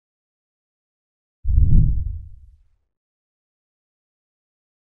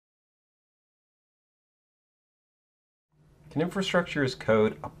Can infrastructure as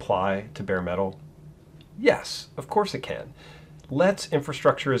code apply to bare metal? Yes, of course it can. Let's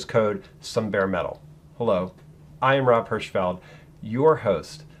infrastructure as code some bare metal. Hello, I am Rob Hirschfeld, your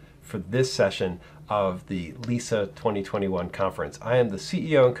host for this session of the LISA 2021 conference. I am the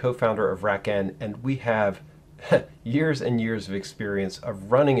CEO and co-founder of RackN, and we have years and years of experience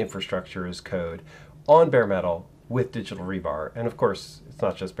of running infrastructure as code on bare metal with digital rebar. And of course, it's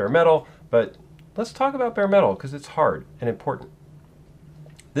not just bare metal, but let's talk about bare metal because it's hard and important.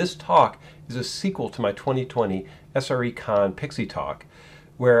 This talk is a sequel to my 2020 SRECon Pixie talk,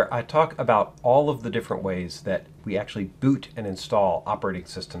 where I talk about all of the different ways that we actually boot and install operating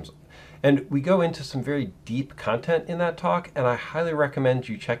systems. And we go into some very deep content in that talk, and I highly recommend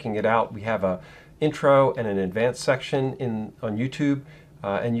you checking it out. We have an intro and an advanced section on YouTube,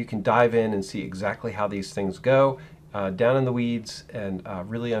 and you can dive in and see exactly how these things go down in the weeds and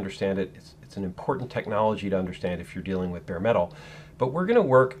really understand it. It's an important technology to understand if you're dealing with bare metal. But we're going to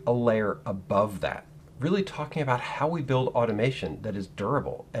work a layer above that, really talking about how we build automation that is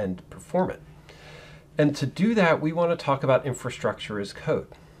durable and performant. And to do that, we want to talk about infrastructure as code.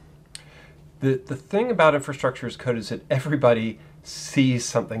 The thing about infrastructure as code is that everybody sees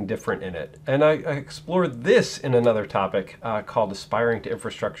something different in it. And I explored this in another topic called Aspiring to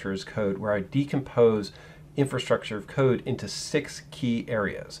Infrastructure as Code, where I decompose infrastructure of code into 6 key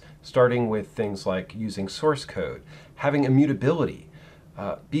areas, starting with things like using source code, having immutability,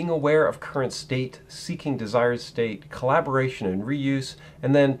 being aware of current state, seeking desired state, collaboration and reuse,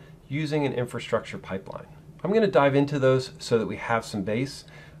 and then using an infrastructure pipeline. I'm going to dive into those so that we have some base,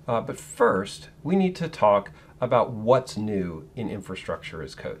 but first we need to talk about what's new in infrastructure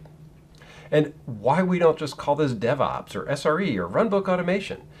as code and why we don't just call this DevOps or SRE or runbook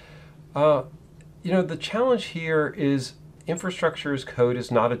automation. The challenge here is infrastructure as code is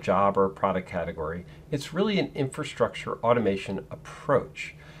not a job or a product category. It's really an infrastructure automation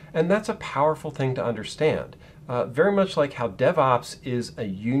approach. And that's a powerful thing to understand. Very much like how DevOps is a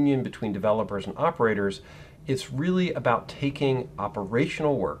union between developers and operators, it's really about taking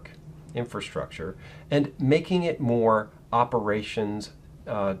operational work, infrastructure, and making it more operations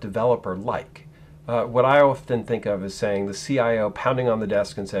developer-like. What I often think of as saying the CIO pounding on the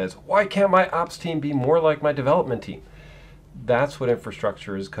desk and says, "Why can't my ops team be more like my development team?" That's what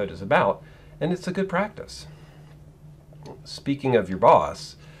infrastructure as code is about, and it's a good practice. Speaking of your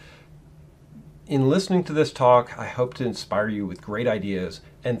boss, in listening to this talk, I hope to inspire you with great ideas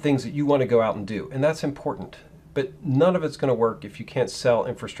and things that you want to go out and do, and that's important. But none of it's going to work if you can't sell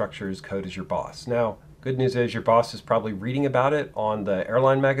infrastructure as code as your boss. Now, good news is your boss is probably reading about it on the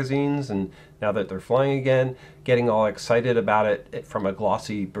airline magazines, and now that they're flying again, getting all excited about it from a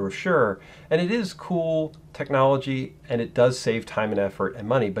glossy brochure. And it is cool technology, and it does save time and effort and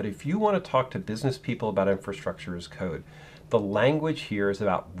money. But if you want to talk to business people about infrastructure as code, the language here is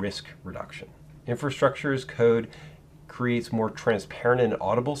about risk reduction. Infrastructure as code creates more transparent and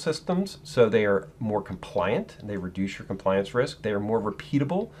audible systems, so they are more compliant, and they reduce your compliance risk. They are more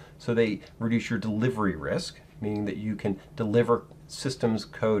repeatable, so they reduce your delivery risk, meaning that you can deliver systems,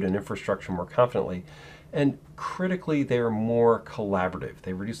 code, and infrastructure more confidently. And critically, they are more collaborative.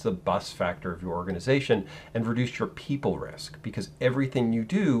 They reduce the bust factor of your organization and reduce your people risk, because everything you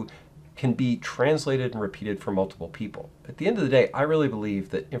do can be translated and repeated for multiple people. At the end of the day, I really believe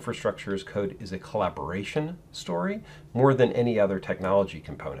that infrastructure as code is a collaboration story more than any other technology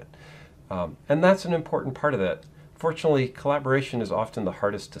component. And that's an important part of that. Fortunately, collaboration is often the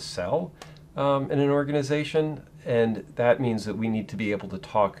hardest to sell in an organization, and that means that we need to be able to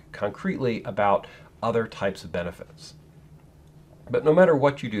talk concretely about other types of benefits. But no matter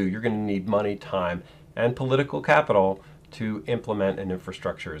what you do, you're going to need money, time, and political capital to implement an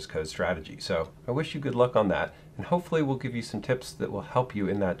infrastructure as code strategy. So I wish you good luck on that, and hopefully we'll give you some tips that will help you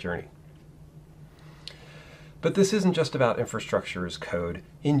in that journey. But this isn't just about infrastructure as code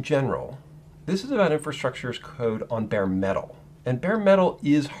in general. This is about infrastructure as code on bare metal. And bare metal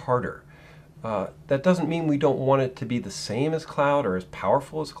is harder. That doesn't mean we don't want it to be the same as cloud or as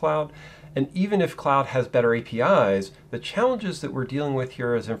powerful as cloud. And even if cloud has better APIs, the challenges that we're dealing with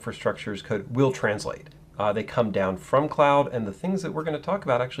here as infrastructure as code will translate. They come down from cloud, and the things that we're going to talk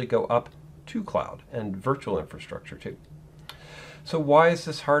about actually go up to cloud and virtual infrastructure too. So why is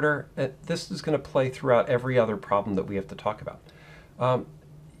this harder? This is going to play throughout every other problem that we have to talk about.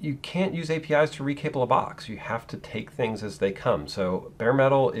 You can't use APIs to recable a box. You have to take things as they come. So bare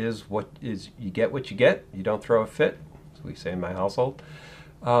metal is you get what you get. You don't throw a fit, as we say in my household.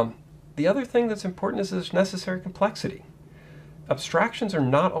 The other thing that's important is there's necessary complexity. Abstractions are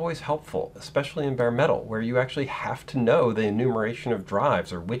not always helpful, especially in bare metal, where you actually have to know the enumeration of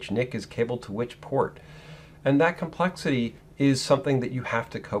drives or which NIC is cabled to which port. And that complexity is something that you have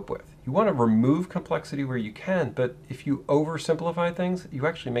to cope with. You want to remove complexity where you can, but if you oversimplify things, you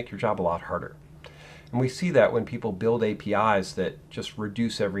actually make your job a lot harder. And we see that when people build APIs that just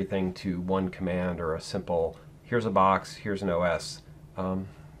reduce everything to one command or a simple, here's a box, here's an OS.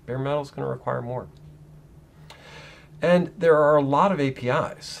 Bare metal is going to require more. And there are a lot of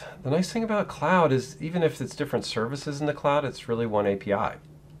APIs. The nice thing about cloud is even if it's different services in the cloud, it's really one API.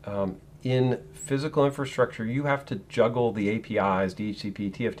 In physical infrastructure, you have to juggle the APIs,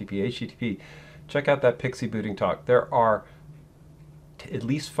 DHCP, TFTP, HTTP. Check out that Pixie booting talk. There are at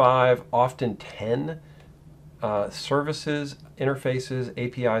least 5, often 10 services, interfaces,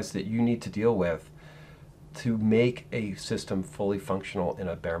 APIs that you need to deal with to make a system fully functional in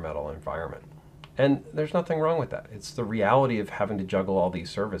a bare metal environment. And there's nothing wrong with that. It's the reality of having to juggle all these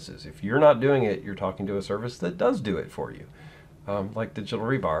services. If you're not doing it, you're talking to a service that does do it for you, like Digital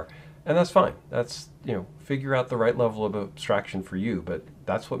Rebar. And that's fine. That's, figure out the right level of abstraction for you, but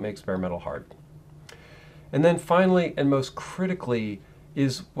that's what makes bare metal hard. And then finally, and most critically,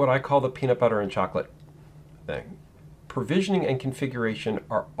 is what I call the peanut butter and chocolate thing. Provisioning and configuration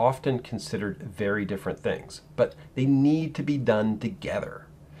are often considered very different things, but they need to be done together.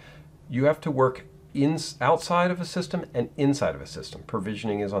 You have to work outside of a system and inside of a system.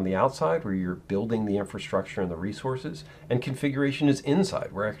 Provisioning is on the outside, where you're building the infrastructure and the resources, and configuration is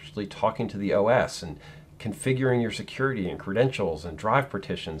inside. We're actually talking to the OS and configuring your security and credentials and drive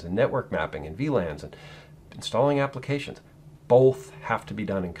partitions and network mapping and VLANs and installing applications. Both have to be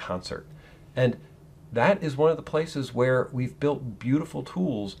done in concert. And that is one of the places where we've built beautiful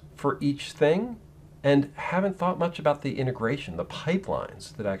tools for each thing and haven't thought much about the integration, the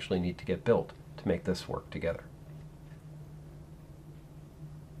pipelines that actually need to get built to make this work together.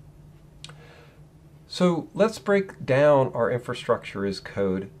 So let's break down our infrastructure as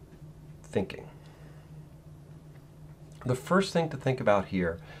code thinking. The first thing to think about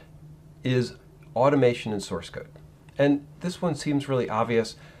here is automation in source code. And this one seems really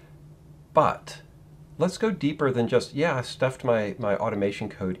obvious, but let's go deeper than just, I stuffed my automation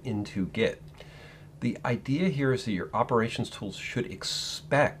code into Git. The idea here is that your operations tools should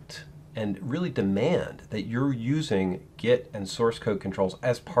expect and really demand that you're using Git and source code controls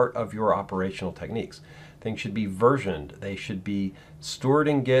as part of your operational techniques. Things should be versioned, they should be stored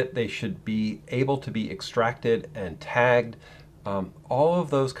in Git, they should be able to be extracted and tagged. All of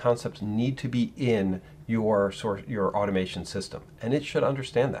those concepts need to be in your automation system, and it should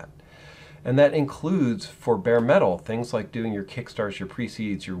understand that. And that includes, for bare metal, things like doing your kickstarts, your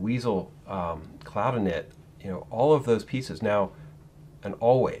precedes, your Weasel, cloud init, all of those pieces. Now, and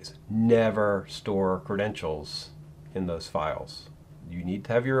always, never store credentials in those files. You need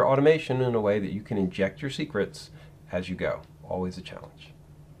to have your automation in a way that you can inject your secrets as you go. Always a challenge.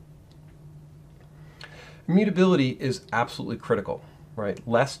 Immutability is absolutely critical, right?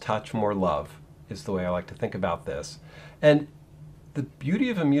 Less touch, more love is the way I like to think about this. And the beauty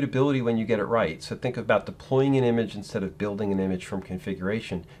of immutability when you get it right, so think about deploying an image instead of building an image from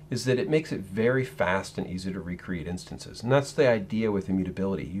configuration, is that it makes it very fast and easy to recreate instances. And that's the idea with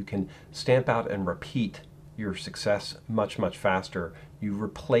immutability. You can stamp out and repeat your success much, much faster. You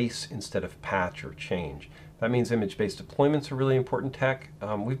replace instead of patch or change. That means image-based deployments are really important tech.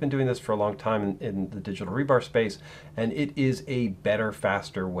 We've been doing this for a long time in the digital rebar space, and it is a better,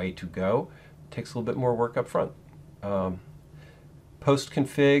 faster way to go. It takes a little bit more work up front.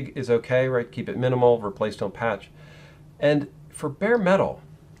 Post-config is okay, right? Keep it minimal, replace, don't patch. And for bare metal,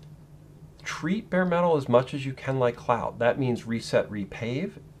 treat bare metal as much as you can like cloud. That means reset,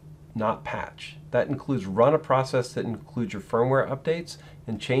 repave, not patch. That includes run a process that includes your firmware updates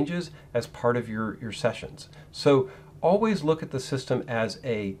and changes as part of your sessions. So always look at the system as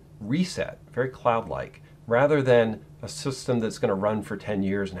a reset, very cloud-like, rather than a system that's going to run for 10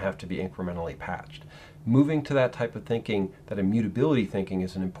 years and have to be incrementally patched. Moving to that type of thinking, that immutability thinking,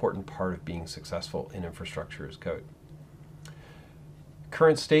 is an important part of being successful in infrastructure as code.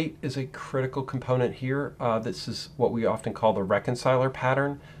 Current state is a critical component here. This is what we often call the reconciler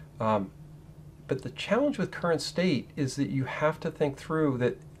pattern. But the challenge with current state is that you have to think through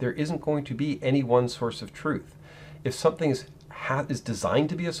that there isn't going to be any one source of truth. If something is designed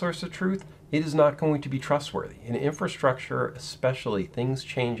to be a source of truth, it is not going to be trustworthy. In infrastructure especially, things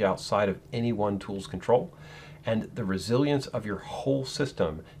change outside of any one tool's control, and the resilience of your whole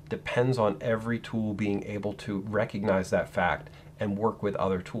system depends on every tool being able to recognize that fact and work with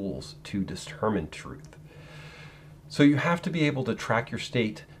other tools to determine truth. So you have to be able to track your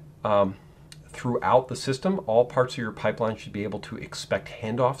state throughout the system. All parts of your pipeline should be able to expect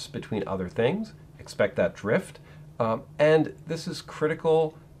handoffs between other things, expect that drift, and this is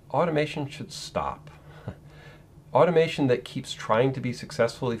critical. Automation should stop. Automation that keeps trying to be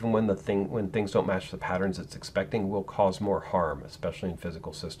successful even when things don't match the patterns it's expecting will cause more harm, especially in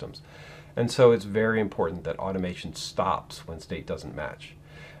physical systems. And so it's very important that automation stops when state doesn't match.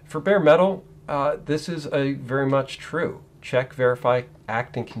 For bare metal, this is very much true. Check, verify,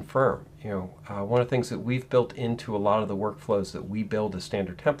 act, and confirm. One of the things that we've built into a lot of the workflows that we build as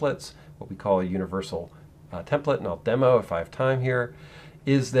standard templates, what we call a universal template, and I'll demo if I have time here,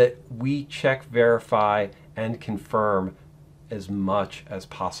 is that we check, verify, and confirm as much as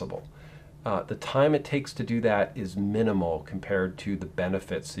possible. The time it takes to do that is minimal compared to the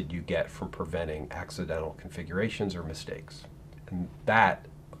benefits that you get from preventing accidental configurations or mistakes. And that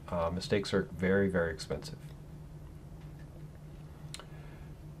mistakes are very, very expensive.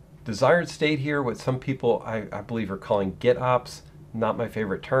 Desired state here, what some people I believe are calling GitOps, not my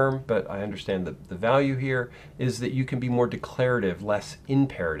favorite term, but I understand the value here, is that you can be more declarative, less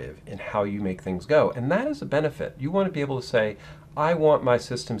imperative in how you make things go. And that is a benefit. You want to be able to say, I want my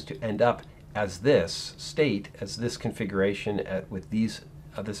systems to end up as this state, as this configuration with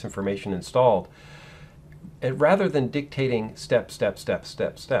this information installed. And rather than dictating step, step, step,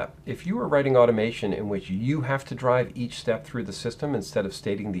 step, step, if you are writing automation in which you have to drive each step through the system instead of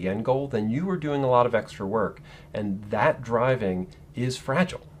stating the end goal, then you are doing a lot of extra work. And that driving is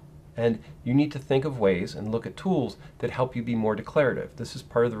fragile. And you need to think of ways and look at tools that help you be more declarative. This is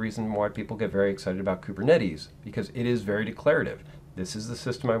part of the reason why people get very excited about Kubernetes, because it is very declarative. This is the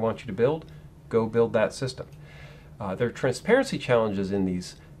system I want you to build. Go build that system. There are transparency challenges in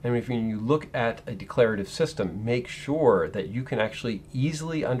these. And if you look at a declarative system, make sure that you can actually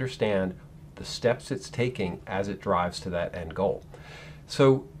easily understand the steps it's taking as it drives to that end goal.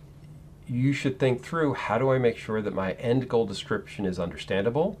 So you should think through, how do I make sure that my end goal description is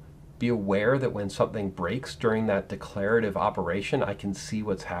understandable? Be aware that when something breaks during that declarative operation, I can see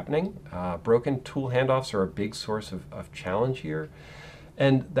what's happening. Broken tool handoffs are a big source of challenge here.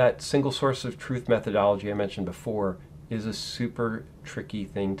 And that single source of truth methodology I mentioned before is a super tricky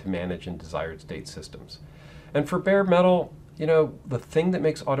thing to manage in desired state systems. And for bare metal, the thing that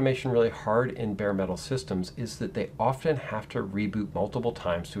makes automation really hard in bare metal systems is that they often have to reboot multiple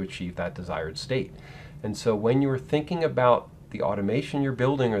times to achieve that desired state. And so when you're thinking about the automation you're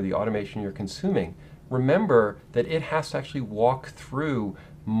building or the automation you're consuming, remember that it has to actually walk through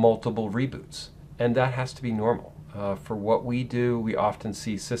multiple reboots. And that has to be normal. For what we do, we often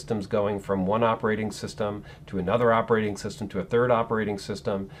see systems going from one operating system to another operating system to a third operating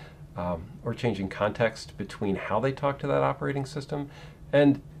system, or changing context between how they talk to that operating system.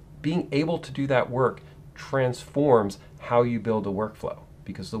 And being able to do that work transforms how you build a workflow,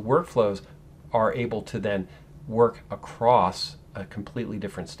 because the workflows are able to then work across a completely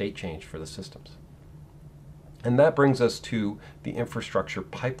different state change for the systems. And that brings us to the infrastructure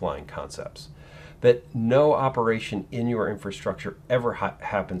pipeline concepts. That no operation in your infrastructure ever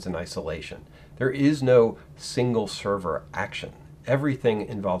happens in isolation. There is no single server action. Everything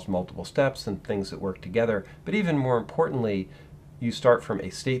involves multiple steps and things that work together, but even more importantly, you start from a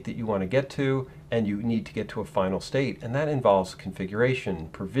state that you want to get to, and you need to get to a final state, and that involves configuration,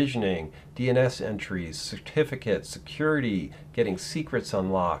 provisioning, DNS entries, certificates, security, getting secrets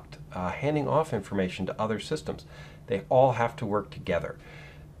unlocked, handing off information to other systems. They all have to work together,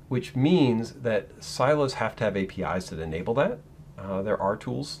 which means that silos have to have APIs that enable that. There are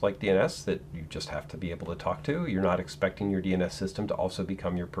tools like DNS that you just have to be able to talk to. You're not expecting your DNS system to also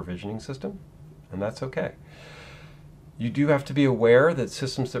become your provisioning system, and that's okay. You do have to be aware that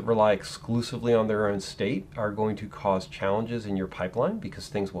systems that rely exclusively on their own state are going to cause challenges in your pipeline because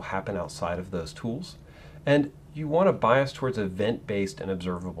things will happen outside of those tools. And you want to bias towards event-based and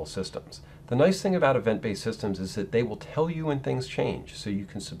observable systems. The nice thing about event-based systems is that they will tell you when things change, so you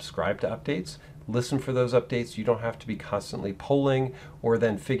can subscribe to updates, listen for those updates. You don't have to be constantly polling or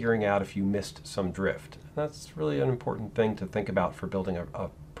then figuring out if you missed some drift. That's really an important thing to think about for building a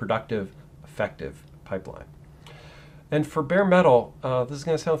productive, effective pipeline. And for bare metal, this is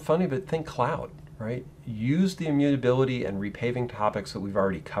going to sound funny, but think cloud, right? Use the immutability and repaving topics that we've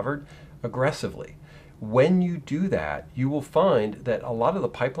already covered aggressively. When you do that, you will find that a lot of the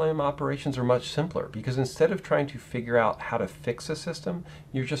pipeline operations are much simpler, because instead of trying to figure out how to fix a system,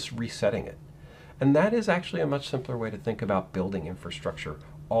 you're just resetting it. And that is actually a much simpler way to think about building infrastructure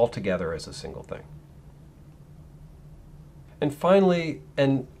all together as a single thing. And finally,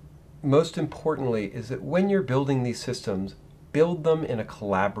 and most importantly, is that when you're building these systems, build them in a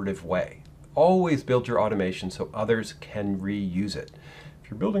collaborative way. Always build your automation so others can reuse it. If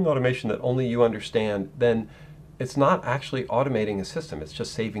you're building automation that only you understand, then it's not actually automating a system, it's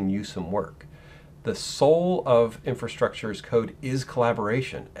just saving you some work. The soul of infrastructure as code is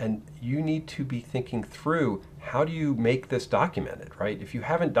collaboration, and you need to be thinking through how do you make this documented, right? If you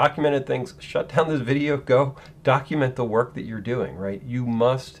haven't documented things, shut down this video, go document the work that you're doing, right? You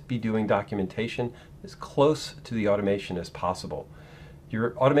must be doing documentation as close to the automation as possible.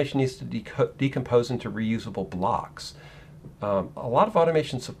 Your automation needs to decompose into reusable blocks. A lot of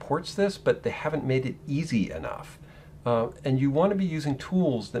automation supports this, but they haven't made it easy enough. And you want to be using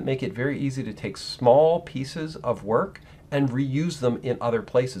tools that make it very easy to take small pieces of work and reuse them in other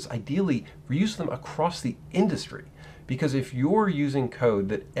places. Ideally, reuse them across the industry. Because if you're using code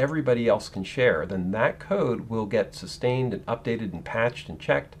that everybody else can share, then that code will get sustained and updated and patched and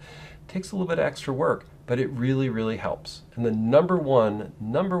checked. It takes a little bit of extra work, but it really, really helps. And the number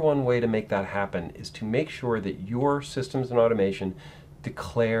one way to make that happen is to make sure that your systems and automation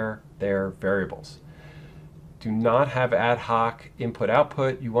declare their variables. Do not have ad hoc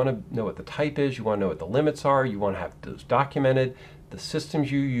input-output. You want to know what the type is. You want to know what the limits are. You want to have those documented. The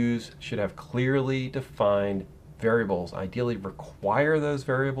systems you use should have clearly defined variables. Ideally, require those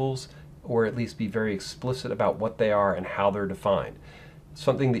variables, or at least be very explicit about what they are and how they're defined.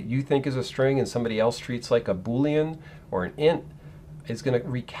 Something that you think is a string and somebody else treats like a Boolean or an int is going to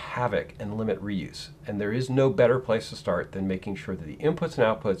wreak havoc and limit reuse. And there is no better place to start than making sure that the inputs and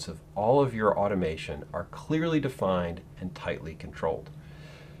outputs of all of your automation are clearly defined and tightly controlled.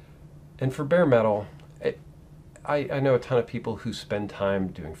 And for bare metal, I know a ton of people who spend time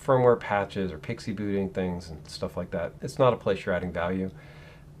doing firmware patches or pixie booting things and stuff like that. It's not a place you're adding value.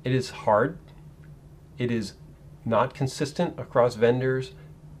 It is hard. It is not consistent across vendors.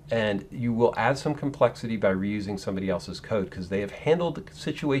 And you will add some complexity by reusing somebody else's code because they have handled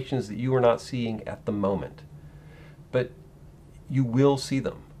situations that you are not seeing at the moment. But you will see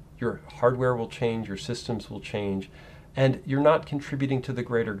them. Your hardware will change, your systems will change, and you're not contributing to the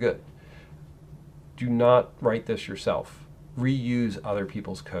greater good. Do not write this yourself. Reuse other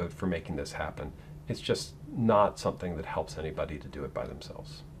people's code for making this happen. It's just not something that helps anybody to do it by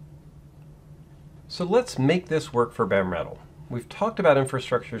themselves. So let's make this work for bare metal. We've talked about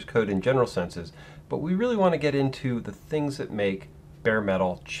infrastructure as code in general senses, but we really want to get into the things that make bare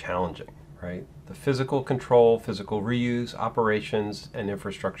metal challenging, right? The physical control, physical reuse, operations, and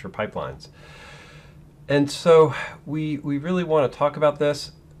infrastructure pipelines. And so we really want to talk about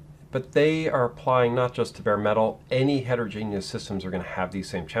this, but they are applying not just to bare metal. Any heterogeneous systems are going to have these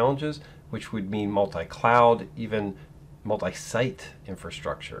same challenges, which would mean multi-cloud, even multi-site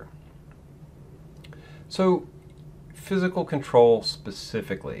infrastructure. So physical control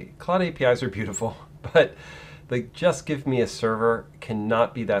specifically. Cloud APIs are beautiful, but the just give me a server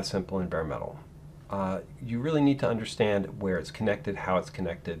cannot be that simple in bare metal. You really need to understand where it's connected, how it's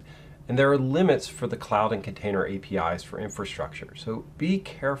connected, and there are limits for the cloud and container APIs for infrastructure. So be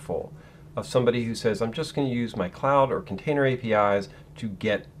careful of somebody who says, I'm just going to use my cloud or container APIs to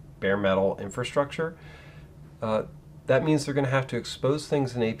get bare metal infrastructure. That means they're going to have to expose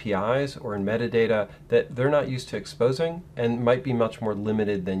things in APIs or in metadata that they're not used to exposing and might be much more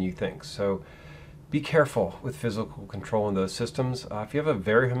limited than you think. So be careful with physical control in those systems. If you have a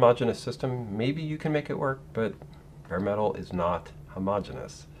very homogeneous system, maybe you can make it work, but bare metal is not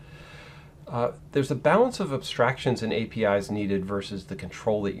homogeneous. There's a balance of abstractions and APIs needed versus the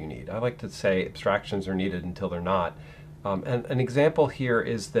control that you need. I like to say abstractions are needed until they're not. And an example here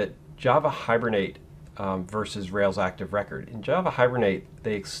is that Java Hibernate versus Rails Active Record. In Java Hibernate,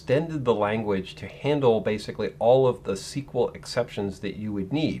 they extended the language to handle basically all of the SQL exceptions that you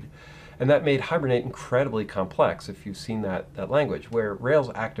would need. And that made Hibernate incredibly complex, if you've seen that language, where Rails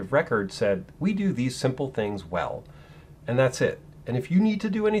Active Record said, we do these simple things well, and that's it. And if you need to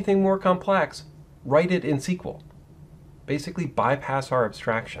do anything more complex, write it in SQL. Basically bypass our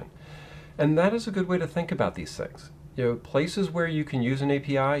abstraction. And that is a good way to think about these things. You know, places where you can use an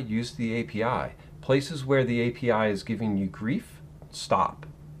API, use the API. Places where the API is giving you grief, stop.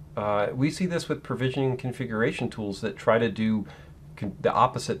 We see this with provisioning configuration tools that try to do the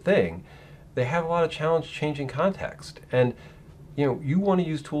opposite thing. They have a lot of challenge changing context. And you want to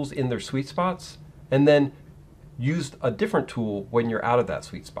use tools in their sweet spots and then use a different tool when you're out of that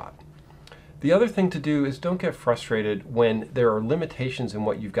sweet spot. The other thing to do is don't get frustrated when there are limitations in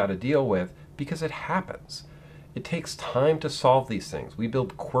what you've got to deal with, because it happens. It takes time to solve these things. We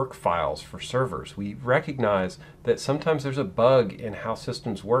build quirk files for servers. We recognize that sometimes there's a bug in how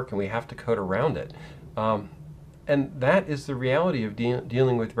systems work and we have to code around it. And that is the reality of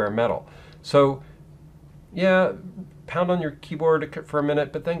dealing with bare metal. So yeah, pound on your keyboard for a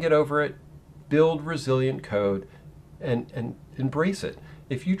minute, but then get over it. Build resilient code and embrace it.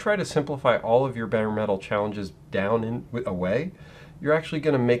 If you try to simplify all of your bare metal challenges down and away, you're actually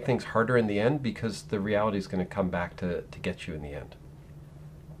going to make things harder in the end, because the reality is going to come back to get you in the end.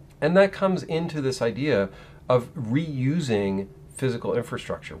 And that comes into this idea of reusing physical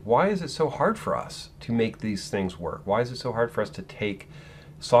infrastructure. Why is it so hard for us to make these things work? Why is it so hard for us to take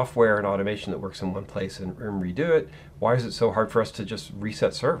software and automation that works in one place and redo it? Why is it so hard for us to just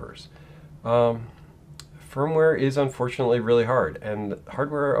reset servers? Firmware is unfortunately really hard, and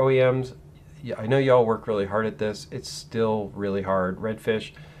hardware OEMs, yeah, I know y'all work really hard at this. It's still really hard.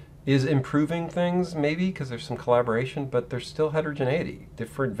 Redfish is improving things, maybe, because there's some collaboration, but there's still heterogeneity.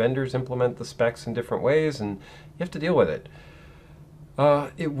 Different vendors implement the specs in different ways, and you have to deal with it.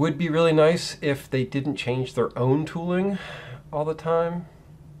 It would be really nice if they didn't change their own tooling all the time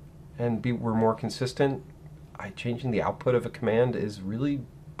and were more consistent. Changing the output of a command is really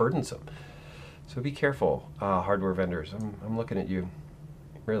burdensome. So be careful, hardware vendors. I'm looking at you,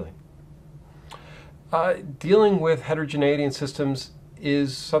 really. Dealing with heterogeneity in systems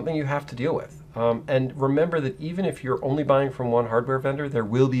is something you have to deal with. And remember that even if you're only buying from one hardware vendor, there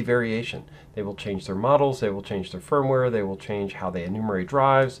will be variation. They will change their models, they will change their firmware, they will change how they enumerate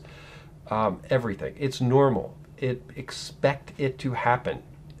drives, everything. It's normal. Expect it to happen.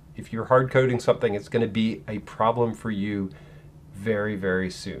 If you're hard coding something, it's going to be a problem for you very,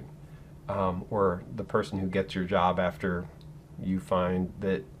 very soon. Or the person who gets your job after you find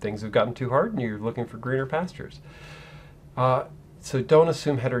that things have gotten too hard and you're looking for greener pastures. So don't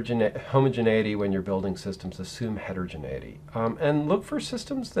assume homogeneity when you're building systems. Assume heterogeneity. And look for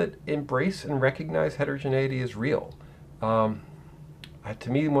systems that embrace and recognize heterogeneity as real. To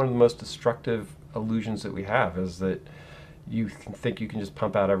me, one of the most destructive illusions that we have is that you think you can just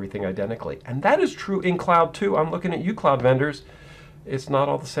pump out everything identically. And that is true in cloud too. I'm looking at you cloud vendors. It's not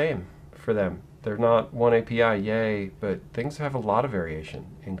all the same for them. They're not one API, yay, but things have a lot of variation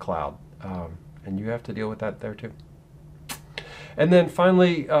in cloud. And you have to deal with that there too. And then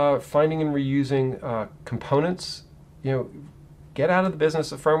finally, finding and reusing components. Get out of the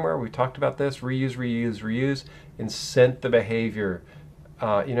business of firmware. We talked about this. Reuse, reuse, reuse. Incent the behavior.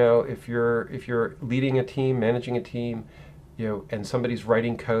 If you're leading a team, managing a team, and somebody's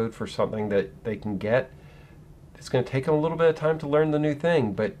writing code for something that they can get, it's going to take them a little bit of time to learn the new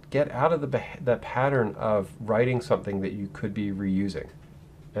thing. But get out of the pattern of writing something that you could be reusing.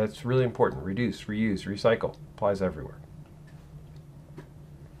 That's really important. Reduce, reuse, recycle. Applies everywhere.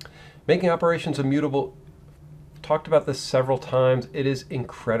 Making operations immutable. Talked about this several times. It is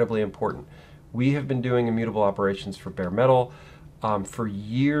incredibly important. We have been doing immutable operations for bare metal for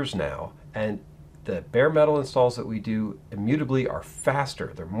years now, and the bare metal installs that we do immutably are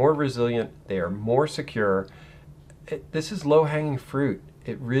faster. They're more resilient. They are more secure. This is low-hanging fruit.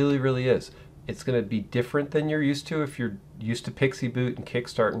 It really, really is. It's going to be different than you're used to if you're used to Pixie Boot and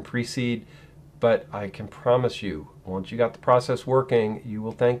Kickstart and Pre-Seed. But I can promise you, once you got the process working, you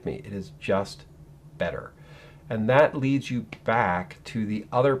will thank me. It is just better. And that leads you back to the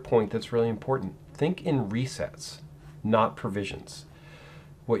other point that's really important. Think in resets, not provisions.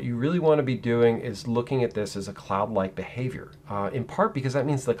 What you really want to be doing is looking at this as a cloud-like behavior, in part because that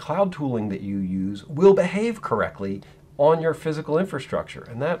means the cloud tooling that you use will behave correctly on your physical infrastructure,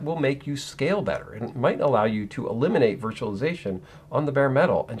 and that will make you scale better. And it might allow you to eliminate virtualization on the bare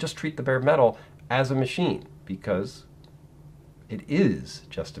metal and just treat the bare metal as a machine, because it is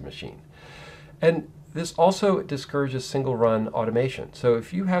just a machine. And this also discourages single run automation. So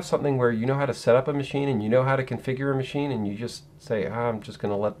if you have something where you know how to set up a machine and you know how to configure a machine and you just say, I'm just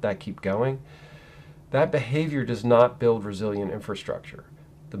going to let that keep going, that behavior does not build resilient infrastructure.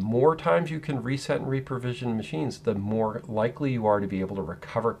 The more times you can reset and reprovision machines, the more likely you are to be able to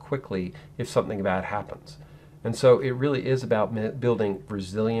recover quickly if something bad happens. And so it really is about building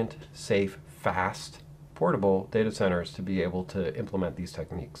resilient, safe, fast, portable data centers to be able to implement these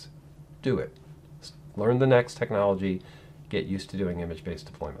techniques. Do it. Learn the next technology, get used to doing image-based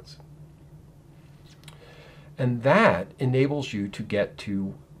deployments. And that enables you to get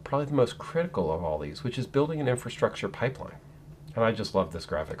to probably the most critical of all these, which is building an infrastructure pipeline. And I just love this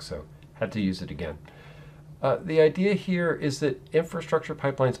graphic, so had to use it again. The idea here is that infrastructure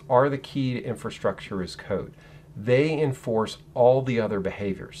pipelines are the key to infrastructure as code. They enforce all the other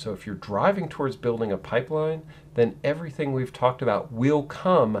behaviors. So if you're driving towards building a pipeline, then everything we've talked about will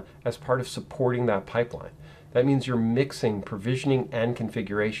come as part of supporting that pipeline. That means you're mixing provisioning and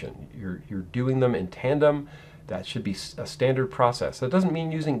configuration. You're doing them in tandem. That should be a standard process. That doesn't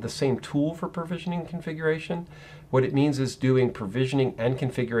mean using the same tool for provisioning and configuration. What it means is doing provisioning and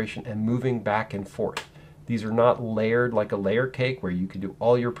configuration and moving back and forth. These are not layered like a layer cake where you can do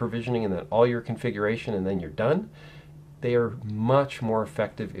all your provisioning and then all your configuration and then you're done. They are much more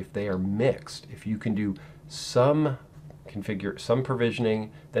effective if they are mixed. If you can do some configure some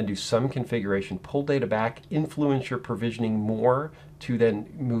provisioning, then do some configuration, pull data back, influence your provisioning more to then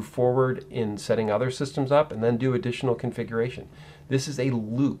move forward in setting other systems up, and then do additional configuration. This is a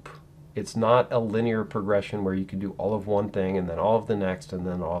loop. It's not a linear progression where you can do all of one thing and then all of the next and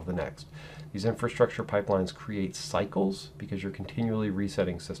then all of the next. These infrastructure pipelines create cycles because you're continually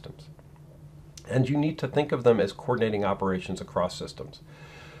resetting systems. And you need to think of them as coordinating operations across systems.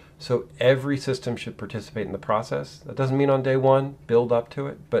 So every system should participate in the process. That doesn't mean on day one, build up to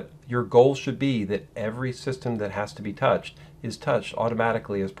it, but your goal should be that every system that has to be touched is touched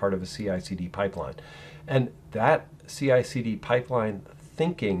automatically as part of a CI/CD pipeline. And that CI/CD pipeline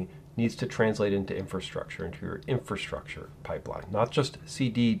thinking needs to translate into infrastructure, into your infrastructure pipeline. Not just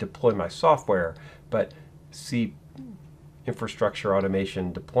CD deploy my software, but C infrastructure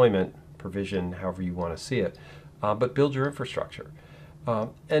automation deployment, provision, however you want to see it, but build your infrastructure.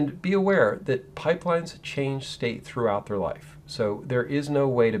 And be aware that pipelines change state throughout their life. So there is no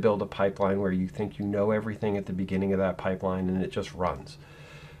way to build a pipeline where you think you know everything at the beginning of that pipeline and it just runs.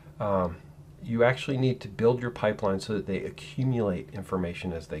 You actually need to build your pipeline so that they accumulate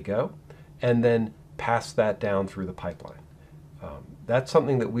information as they go and then pass that down through the pipeline. That's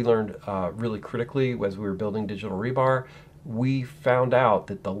something that we learned really critically as we were building Digital Rebar. We found out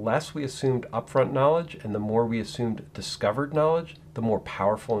that the less we assumed upfront knowledge and the more we assumed discovered knowledge, the more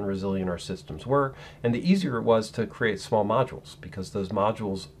powerful and resilient our systems were, and the easier it was to create small modules because those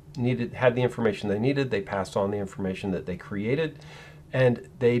modules had the information they needed, they passed on the information that they created, and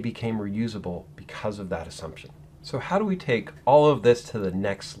they became reusable because of that assumption. So how do we take all of this to the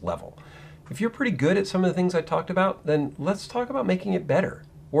next level? If you're pretty good at some of the things I talked about, then let's talk about making it better.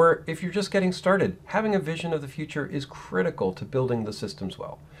 Or if you're just getting started, having a vision of the future is critical to building the systems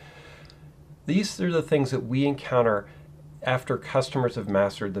well. These are the things that we encounter after customers have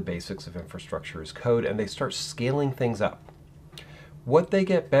mastered the basics of infrastructure as code and they start scaling things up. What they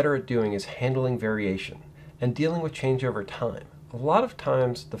get better at doing is handling variation and dealing with change over time. A lot of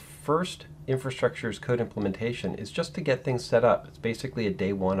times the first infrastructure as code implementation is just to get things set up. It's basically a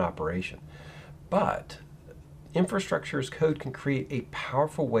day one operation. But infrastructure as code can create a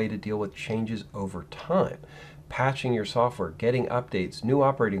powerful way to deal with changes over time. Patching your software, getting updates, new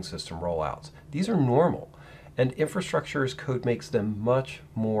operating system rollouts. These are normal, and infrastructure as code makes them much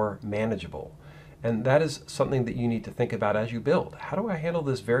more manageable. And that is something that you need to think about as you build. How do I handle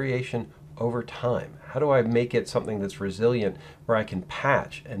this variation over time? How do I make it something that's resilient where I can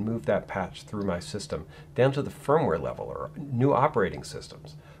patch and move that patch through my system down to the firmware level or new operating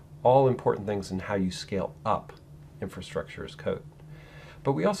systems? All important things in how you scale up infrastructure as code.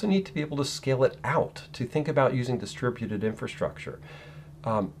 But we also need to be able to scale it out, to think about using distributed infrastructure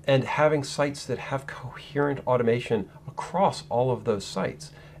and having sites that have coherent automation across all of those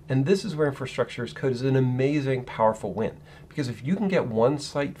sites. And this is where infrastructure as code is an amazing, powerful win. Because if you can get one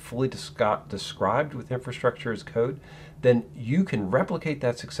site fully described with infrastructure as code, then you can replicate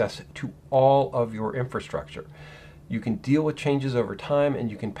that success to all of your infrastructure. You can deal with changes over time and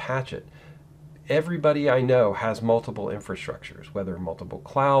you can patch it. Everybody I know has multiple infrastructures, whether multiple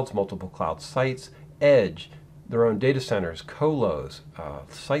clouds, multiple cloud sites, edge, their own data centers, colos,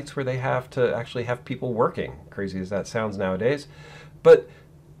 sites where they have to actually have people working, crazy as that sounds nowadays. But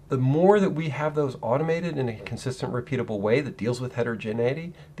the more that we have those automated in a consistent, repeatable way that deals with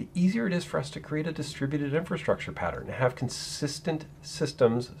heterogeneity, the easier it is for us to create a distributed infrastructure pattern and have consistent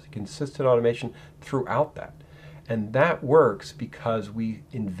systems, consistent automation throughout that. And that works because we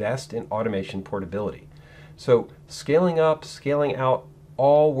invest in automation portability. So scaling up, scaling out,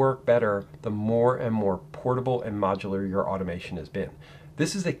 all work better the more and more portable and modular your automation has been.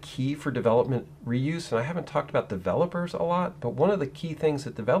 This is a key for development reuse, and I haven't talked about developers a lot, but one of the key things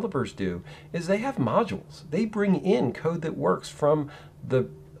that developers do is they have modules. They bring in code that works from the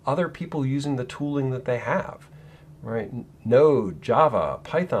other people using the tooling that they have. Right? Node, Java,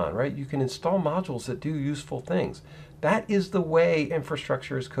 Python, right? You can install modules that do useful things. That is the way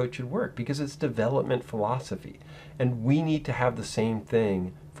infrastructure as code should work because it's development philosophy. And we need to have the same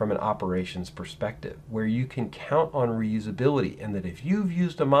thing from an operations perspective, where you can count on reusability and that if you've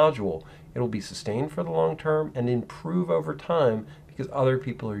used a module, it'll be sustained for the long term and improve over time because other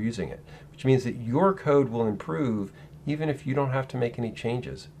people are using it, which means that your code will improve even if you don't have to make any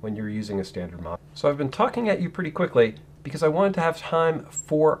changes when you're using a standard module. So I've been talking at you pretty quickly because I wanted to have time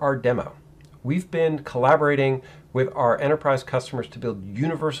for our demo. We've been collaborating with our enterprise customers to build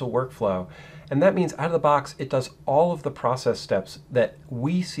universal workflow, and that means out of the box, it does all of the process steps that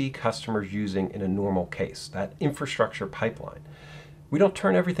we see customers using in a normal case, that infrastructure pipeline. We don't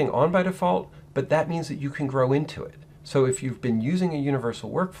turn everything on by default, but that means that you can grow into it. So if you've been using a universal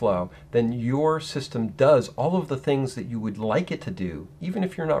workflow, then your system does all of the things that you would like it to do, even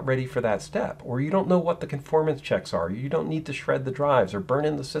if you're not ready for that step, or you don't know what the conformance checks are. You don't need to shred the drives or burn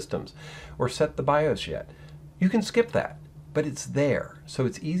in the systems or set the BIOS yet. You can skip that, but it's there. So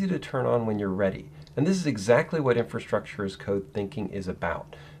it's easy to turn on when you're ready. And this is exactly what infrastructure as code thinking is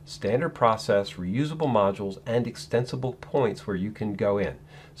about. Standard process, reusable modules, and extensible points where you can go in.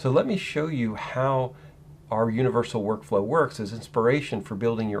 So let me show you how our universal workflow works as inspiration for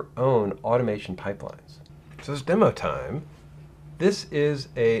building your own automation pipelines. So it's demo time. This is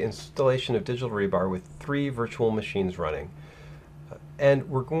an installation of Digital Rebar with 3 virtual machines running. And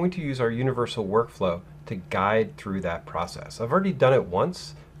we're going to use our universal workflow to guide through that process. I've already done it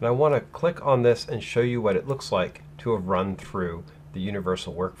once, and I want to click on this and show you what it looks like to have run through the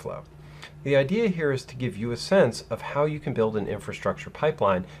universal workflow. The idea here is to give you a sense of how you can build an infrastructure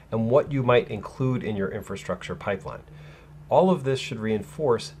pipeline and what you might include in your infrastructure pipeline. All of this should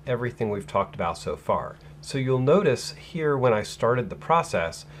reinforce everything we've talked about so far. So you'll notice here when I started the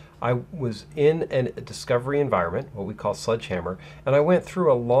process, I was in a discovery environment, what we call Sledgehammer, and I went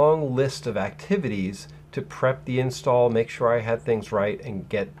through a long list of activities to prep the install, make sure I had things right, and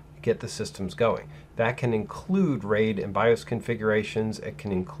get the systems going. That can include RAID and BIOS configurations. It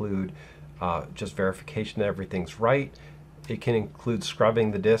can include just verification that everything's right. It can include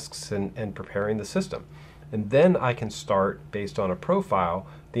scrubbing the disks and preparing the system. And then I can start, based on a profile,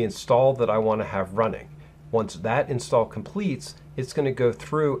 the install that I want to have running. Once that install completes, it's going to go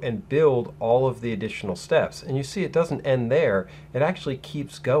through and build all of the additional steps. And you see it doesn't end there. It actually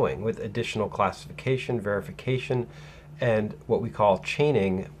keeps going with additional classification, verification, and what we call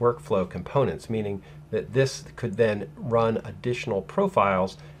chaining workflow components, meaning that this could then run additional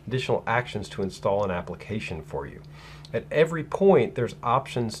profiles, additional actions to install an application for you. At every point, there's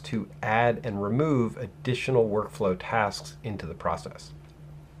options to add and remove additional workflow tasks into the process.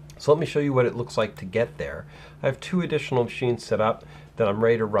 So let me show you what it looks like to get there. I have 2 additional machines set up that I'm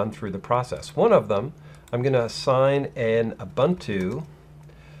ready to run through the process. One of them, I'm going to assign an Ubuntu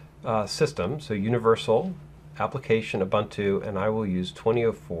system, so universal application Ubuntu, and I will use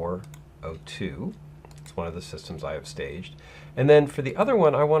 2004-02. It's one of the systems I have staged. And then for the other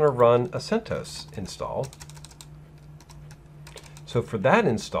one, I want to run a CentOS install. So for that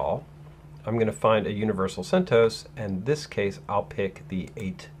install, I'm going to find a universal CentOS, and in this case, I'll pick the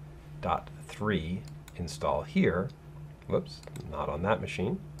 8.3 install here. Whoops, not on that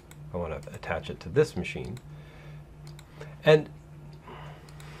machine. I want to attach it to this machine. And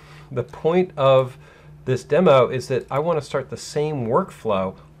the point of this demo is that I want to start the same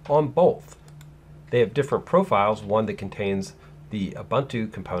workflow on both. They have different profiles, one that contains the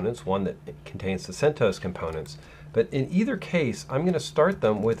Ubuntu components, one that contains the CentOS components. But in either case, I'm going to start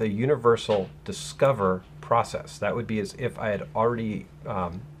them with a universal discover process. That would be as if I had already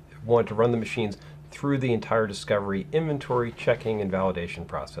wanted to run the machines through the entire discovery, inventory, checking, and validation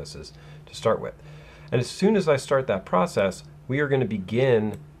processes to start with. And as soon as I start that process, we are going to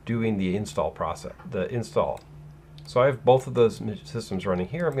begin doing the install process, the install. So I have both of those systems running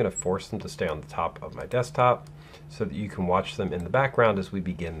here. I'm going to force them to stay on the top of my desktop so that you can watch them in the background as we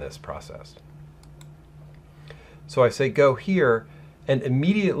begin this process. So I say go here, and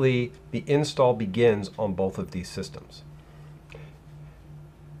immediately the install begins on both of these systems.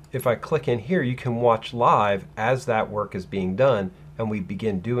 If I click in here, you can watch live as that work is being done, and we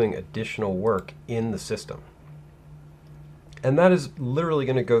begin doing additional work in the system. And that is literally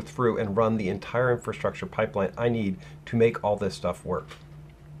going to go through and run the entire infrastructure pipeline I need to make all this stuff work.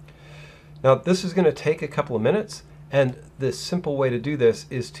 Now, this is going to take a couple of minutes, and the simple way to do this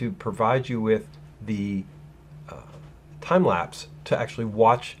is to provide you with the time lapse to actually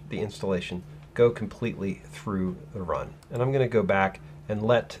watch the installation go completely through the run. And I'm going to go back and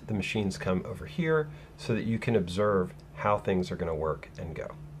let the machines come over here so that you can observe how things are going to work and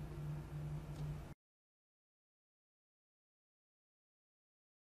go.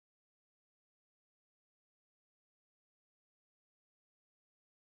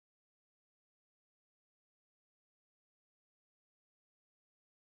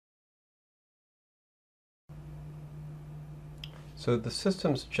 So the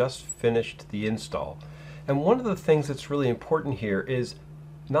system's just finished the install. And one of the things that's really important here is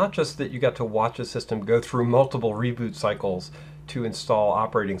not just that you got to watch a system go through multiple reboot cycles to install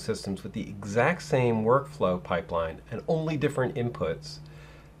operating systems with the exact same workflow pipeline and only different inputs.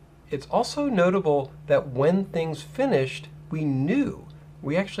 It's also notable that when things finished, we knew.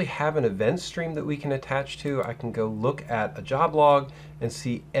 We actually have an event stream that we can attach to. I can go look at a job log and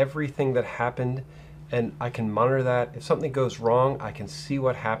see everything that happened, and I can monitor that. If something goes wrong, I can see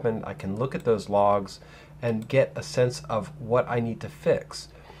what happened. I can look at those logs and get a sense of what I need to fix.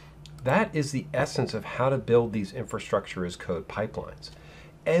 That is the essence of how to build these infrastructure as code pipelines.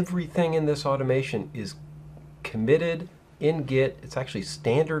 Everything in this automation is committed in Git. It's actually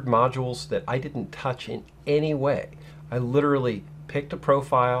standard modules that I didn't touch in any way. I literally picked a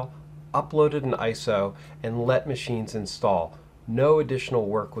profile, uploaded an ISO, and let machines install. No additional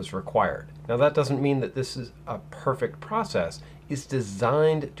work was required. Now that doesn't mean that this is a perfect process. It's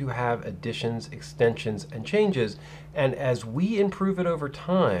designed to have additions, extensions, and changes, and as we improve it over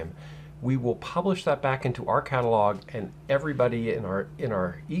time, we will publish that back into our catalog, and everybody in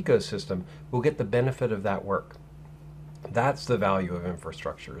our ecosystem will get the benefit of that work. That's the value of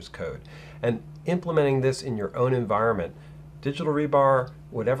infrastructure as code. And implementing this in your own environment, Digital Rebar,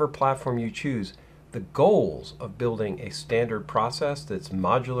 whatever platform you choose, the goals of building a standard process that's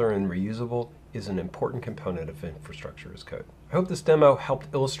modular and reusable is an important component of infrastructure as code. I hope this demo helped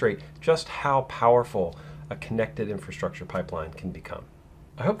illustrate just how powerful a connected infrastructure pipeline can become.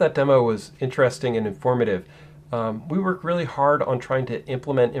 I hope that demo was interesting and informative. We work really hard on trying to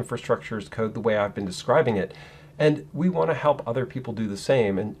implement infrastructure as code the way I've been describing it, and we want to help other people do the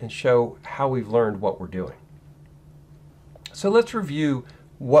same and show how we've learned what we're doing. So let's review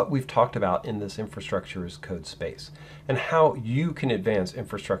what we've talked about in this infrastructure as code space and how you can advance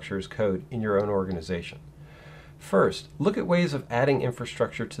infrastructure as code in your own organization. First, look at ways of adding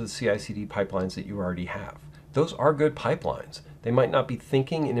infrastructure to the CI/CD pipelines that you already have. Those are good pipelines. They might not be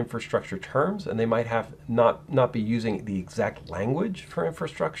thinking in infrastructure terms, and they might have not be using the exact language for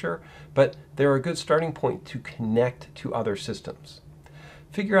infrastructure, but they're a good starting point to connect to other systems.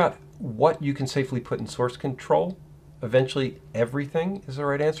 Figure out what you can safely put in source control. Eventually, everything is the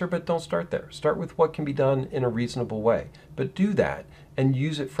right answer, but don't start there. Start with what can be done in a reasonable way, but do that and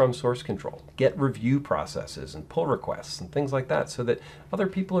use it from source control. Get review processes and pull requests and things like that so that other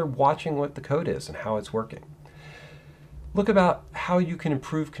people are watching what the code is and how it's working. Look about how you can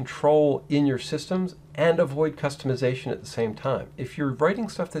improve control in your systems and avoid customization at the same time. If you're writing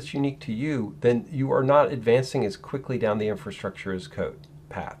stuff that's unique to you, then you are not advancing as quickly down the infrastructure as code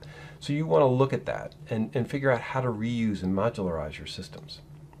path. So you want to look at that and figure out how to reuse and modularize your systems.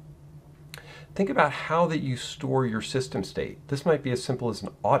 Think about how that you store your system state. This might be as simple as an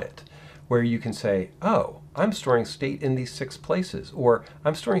audit, where you can say, oh, I'm storing state in these 6 places, or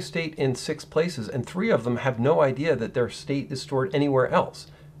I'm storing state in 6 places and 3 of them have no idea that their state is stored anywhere else.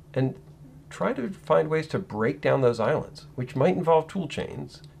 And try to find ways to break down those islands, which might involve tool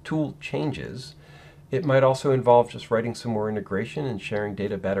changes. It might also involve just writing some more integration and sharing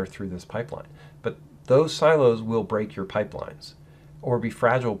data better through this pipeline. But those silos will break your pipelines or be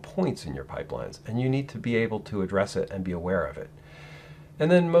fragile points in your pipelines, and you need to be able to address it and be aware of it. And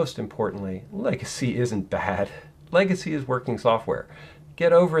then most importantly, legacy isn't bad. Legacy is working software.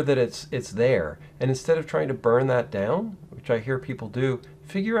 Get over that it's there, and instead of trying to burn that down, which I hear people do,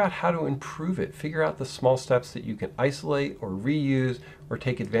 figure out how to improve it. Figure out the small steps that you can isolate or reuse or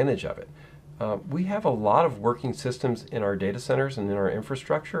take advantage of it. We have a lot of working systems in our data centers and in our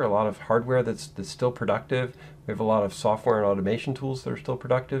infrastructure, a lot of hardware that's still productive. We have a lot of software and automation tools that are still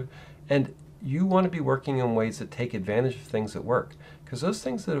productive. And you want to be working in ways that take advantage of things that work, because those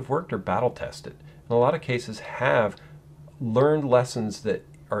things that have worked are battle tested. In a lot of cases have learned lessons that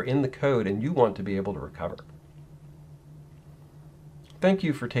are in the code and you want to be able to recover. Thank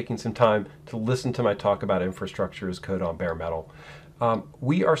you for taking some time to listen to my talk about infrastructure as code on bare metal.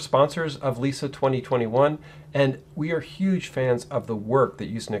 We are sponsors of LISA 2021, and we are huge fans of the work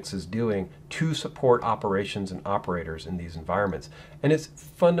that USENIX is doing to support operations and operators in these environments. And it's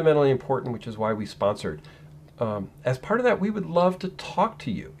fundamentally important, which is why we sponsored. As part of that, we would love to talk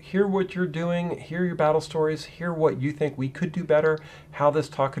to you, hear what you're doing, hear your battle stories, hear what you think we could do better, how this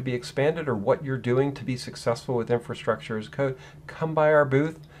talk could be expanded, or what you're doing to be successful with infrastructure as code. Come by our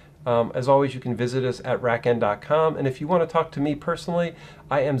booth. As always, you can visit us at RackN.com, and if you want to talk to me personally,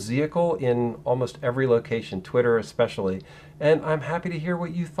 I am Zehicle in almost every location, Twitter especially, and I'm happy to hear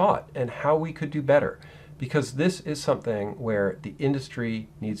what you thought and how we could do better, because this is something where the industry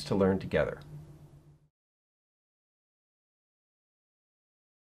needs to learn together.